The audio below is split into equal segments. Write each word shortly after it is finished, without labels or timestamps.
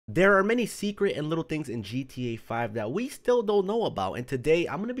There are many secret and little things in GTA 5 that we still don't know about, and today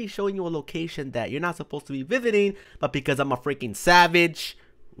I'm going to be showing you a location that you're not supposed to be visiting, but because I'm a freaking savage,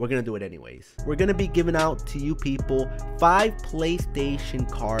 we're gonna do it anyways. We're gonna be giving out to you people 5 PlayStation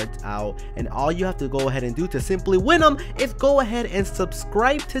cards out, and all you have to go ahead and do to simply win them is go ahead and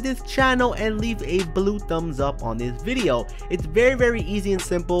subscribe to this channel and leave a blue thumbs up on this video. It's very easy and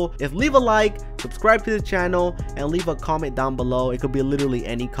simple. Just leave a like, subscribe to the channel, and leave a comment down below. It could be literally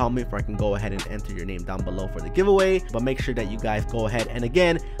any comment, where I can go ahead and enter your name down below for the giveaway. But make sure that you guys go ahead and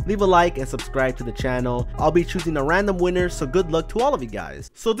again leave a like and subscribe to the channel. I'll be choosing a random winner, so good luck to all of you guys.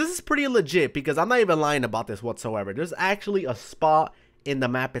 So this is pretty legit because I'm not even lying about this whatsoever. There's actually a spot in the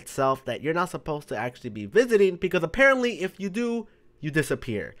map itself that you're not supposed to actually be visiting, because apparently if you do, you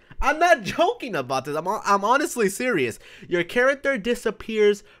disappear. I'm not joking about this. I'm honestly serious. Your character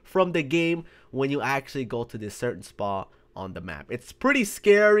disappears from the game when you actually go to this certain spot on the map. It's pretty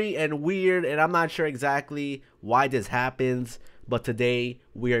scary and weird, and I'm not sure exactly why this happens, but today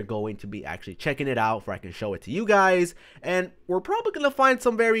we are going to be actually checking it out where I can show it to you guys, and we're probably gonna find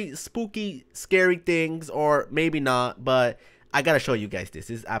some very spooky, scary things, or maybe not, but I gotta show you guys this.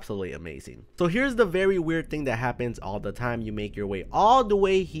 This is absolutely amazing. So here's the very weird thing that happens all the time. You make your way all the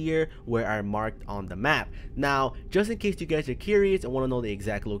way here where I marked on the map. Now, just in case you guys are curious and want to know the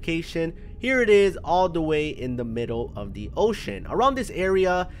exact location, here it is, all the way in the middle of the ocean. Around this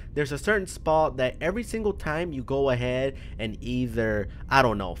area, there's a certain spot that every single time you go ahead and either, I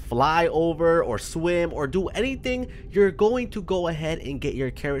don't know, fly over or swim or do anything, you're going to go ahead and get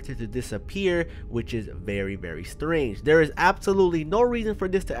your character to disappear, which is very strange. There is absolutely no reason for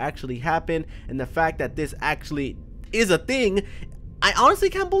this to actually happen, and the fact that this actually is a thing, I honestly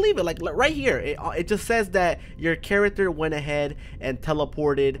can't believe it. Like right here, it just says that your character went ahead and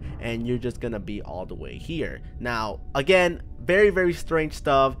teleported, and you're just gonna be all the way here. Now, again, very strange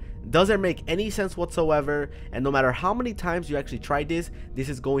stuff. Doesn't make any sense whatsoever, and no matter how many times you actually try this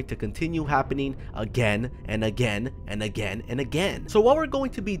is going to continue happening again and again and again and again. So what we're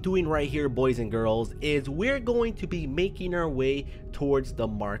going to be doing right here, boys and girls, is we're going to be making our way towards the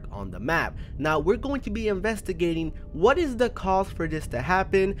mark on the map. Now we're going to be investigating what is the cause for this to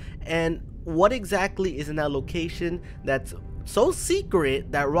happen, and what exactly is in that location that's so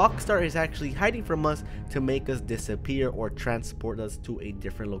secret that Rockstar is actually hiding from us to make us disappear or transport us to a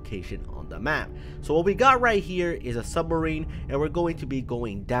different location on the map. So what we got right here is a submarine, and we're going to be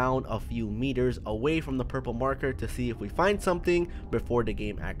going down a few meters away from the purple marker to see if we find something before the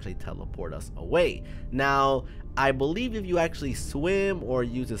game actually teleport us away. Now, I believe if you actually swim or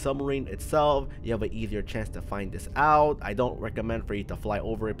use the submarine itself, you have an easier chance to find this out. I don't recommend for you to fly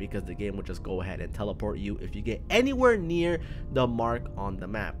over it, because the game will just go ahead and teleport you if you get anywhere near the mark on the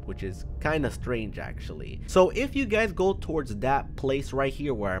map, which is kind of strange actually. So if you guys go towards that place right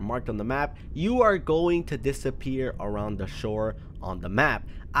here where I marked on the map, you are going to disappear around the shore on the map.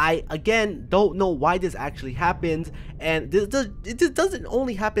 I again don't know why this actually happens, and this doesn't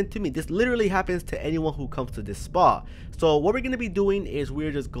only happen to me. This literally happens to anyone who comes to this spot. So what we're going to be doing is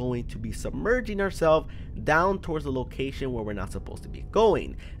we're just going to be submerging ourselves down towards the location where we're not supposed to be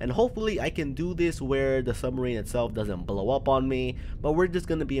going, and hopefully I can do this where the submarine itself doesn't blow up on me. But we're just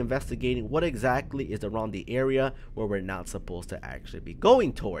going to be investigating what exactly is around the area where we're not supposed to actually be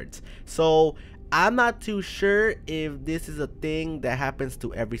going towards. So I'm not too sure if this is a thing that happens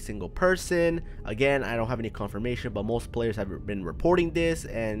to every single person. Again, I don't have any confirmation, but most players have been reporting this,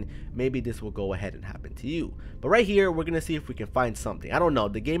 and maybe this will go ahead and happen to you. But right here, we're gonna see if we can find something. I don't know,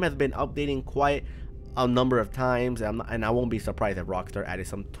 the game has been updating quite a number of times, and I won't be surprised if Rockstar added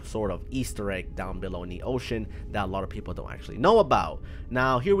some sort of Easter egg down below in the ocean that a lot of people don't actually know about.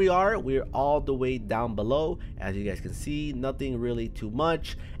 Now here we are, we're all the way down below. As you guys can see, nothing really too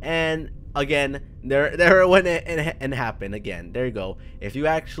much, and again, there went and happened again. There you go. If you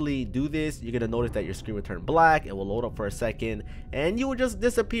actually do this, you're gonna notice that your screen will turn black. It will load up for a second, and you will just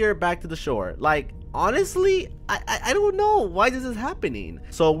disappear back to the shore. Like, honestly, I don't know why this is happening.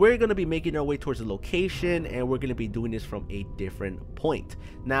 So we're gonna be making our way towards the location, and we're gonna be doing this from a different point.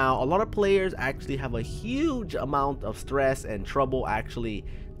 Now, a lot of players actually have a huge amount of stress and trouble actually,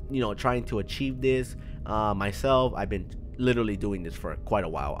 trying to achieve this. Myself, I've been literally doing this for quite a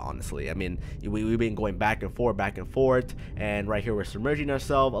while, honestly. I mean, we've been going back and forth, and right here we're submerging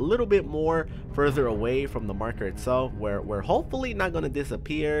ourselves a little bit more further away from the marker itself, where we're hopefully not going to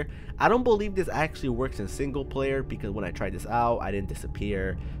disappear. I don't believe this actually works in single player, because when I tried this out, I didn't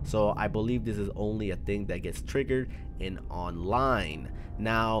disappear. So I believe this is only a thing that gets triggered in online.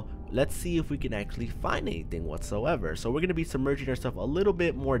 Now let's see if we can actually find anything whatsoever. So we're going to be submerging ourselves a little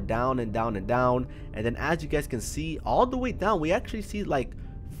bit more down and down and down, and then as you guys can see, all the way down we actually see like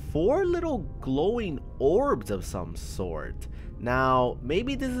 4 little glowing orbs of some sort. Now,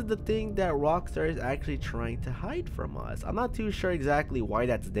 maybe this is the thing that Rockstar is actually trying to hide from us. I'm not too sure exactly why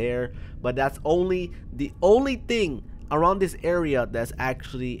that's there, but that's the only thing around this area that's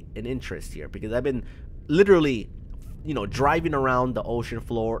actually an interest here, because I've been literally, you know, driving around the ocean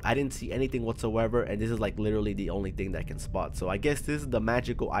floor. I didn't see anything whatsoever, and this is like literally the only thing that I can spot. So I guess this is the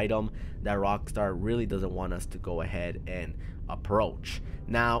magical item that Rockstar really doesn't want us to go ahead and approach.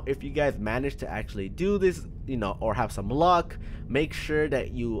 Now, if you guys manage to actually do this, you know, or have some luck, make sure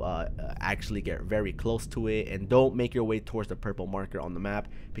that you actually get very close to it and don't make your way towards the purple marker on the map,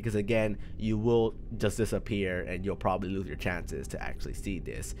 because again, you will just disappear and you'll probably lose your chances to actually see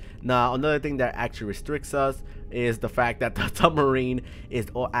this. Now, another thing that actually restricts us is the fact that the submarine is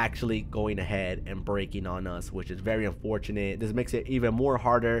actually going ahead and breaking on us, which is very unfortunate. This makes it even more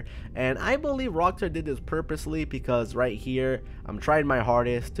harder, and I believe Rockstar did this purposely, because right here I'm trying my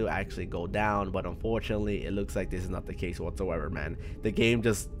hardest to actually go down, but unfortunately it looks like this is not the case whatsoever, man. The game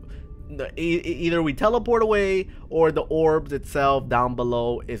just either we teleport away, or the orbs itself down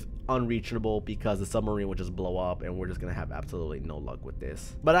below is unreachable because the submarine will just blow up, and we're just gonna have absolutely no luck with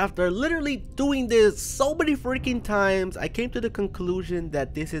this. But after literally doing this so many freaking times, I came to the conclusion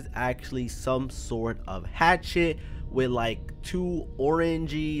that this is actually some sort of hatchet with like 2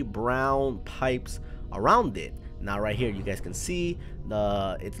 orangey brown pipes around it. Now right here you guys can see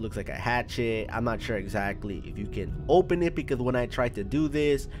it looks like a hatchet. I'm not sure exactly if you can open it, because when I tried to do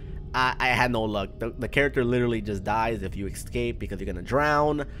this, I had no luck. The character literally just dies if you escape, because you're gonna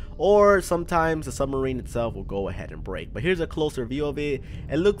drown, or sometimes the submarine itself will go ahead and break. But here's a closer view of it.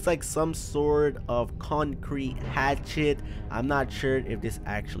 It looks like some sort of concrete hatchet. I'm not sure if this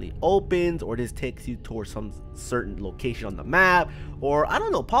actually opens, or this takes you towards some certain location on the map, or I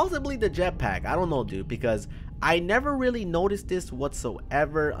don't know, possibly the jetpack. I don't know, dude, because I never really noticed this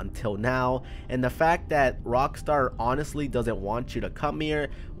whatsoever until now, and the fact that Rockstar honestly doesn't want you to come here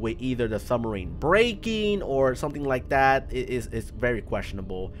with either the submarine breaking or something like that is very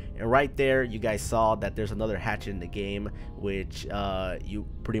questionable. And right there you guys saw that there's another hatchet in the game, which you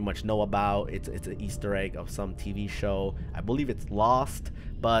pretty much know about. It's an Easter egg of some TV show. I believe it's Lost,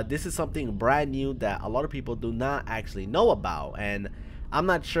 but this is something brand new that a lot of people do not actually know about. And I'm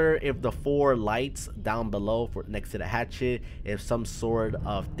not sure if the 4 lights down below next to the hatchet is some sort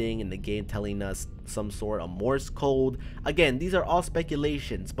of thing in the game telling us some sort of Morse code. Again, these are all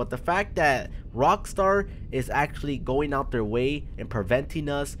speculations, but the fact that Rockstar is actually going out their way and preventing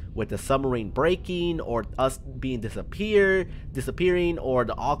us with the submarine breaking, or us being disappearing, or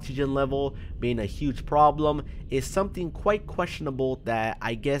the oxygen level being a huge problem, is something quite questionable that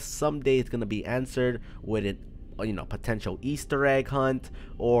I guess someday it's going to be answered with an potential Easter egg hunt,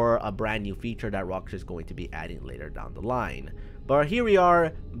 or a brand new feature that Rockstar is going to be adding later down the line. But here we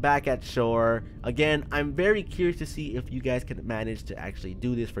are back at shore again. I'm very curious to see if you guys can manage to actually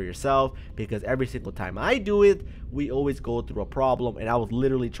do this for yourself, because every single time I do it, we always go through a problem, and I was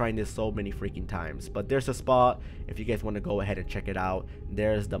literally trying this so many freaking times. But there's a spot, if you guys want to go ahead and check it out,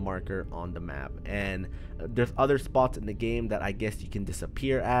 there's the marker on the map, and there's other spots in the game that I guess you can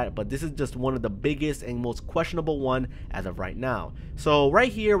disappear at, but this is just one of the biggest and most questionable one as of right now. So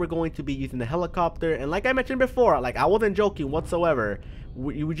right here we're going to be using the helicopter, and like I mentioned before, like I wasn't joking whatsoever,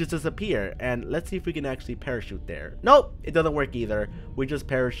 we just disappear. And let's see if we can actually parachute there. Nope, it doesn't work either. We just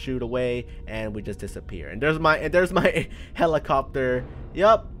parachute away and we just disappear. And there's my helicopter.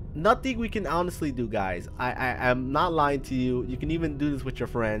 Yep, nothing we can honestly do, guys. I'm not lying to you. You can even do this with your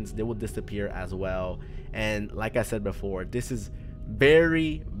friends, they will disappear as well. And like I said before, this is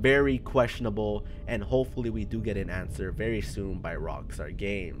very, very questionable, and hopefully we do get an answer very soon by Rockstar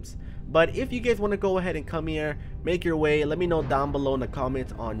Games. But if you guys want to go ahead and come here, make your way, let me know down below in the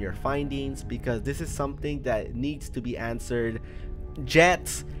comments on your findings, because this is something that needs to be answered.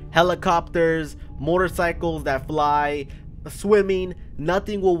 Jets, helicopters, motorcycles that fly, swimming,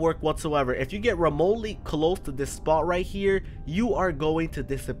 nothing will work whatsoever. If you get remotely close to this spot right here, you are going to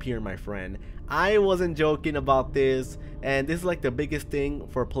disappear, my friend. I wasn't joking about this, and this is like the biggest thing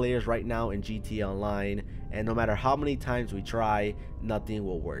for players right now in GTA Online, and no matter how many times we try, nothing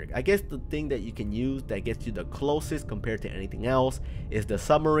will work. I guess the thing that you can use that gets you the closest compared to anything else is the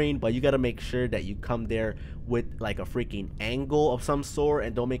submarine, but you got to make sure that you come there with like a freaking angle of some sort,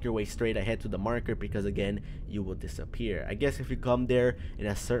 and don't make your way straight ahead to the marker, because again, you will disappear. I guess if you come there in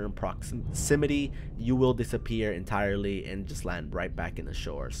a certain proximity, you will disappear entirely and just land right back in the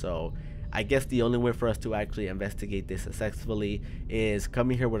shore. So I guess the only way for us to actually investigate this successfully is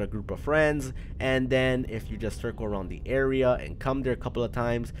coming here with a group of friends, and then if you just circle around the area and come there a couple of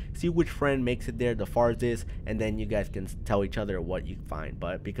times, see which friend makes it there the farthest, and then you guys can tell each other what you find.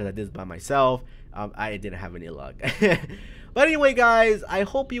 But because I did this by myself, I didn't have any luck. But anyway, guys, I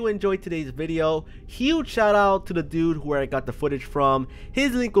hope you enjoyed today's video. Huge shout out to the dude where I got the footage from.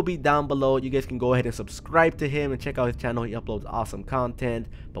 His link will be down below. You guys can go ahead and subscribe to him and check out his channel. He uploads awesome content.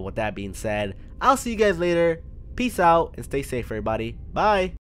 But with that being said, I'll see you guys later. Peace out and stay safe, everybody. Bye.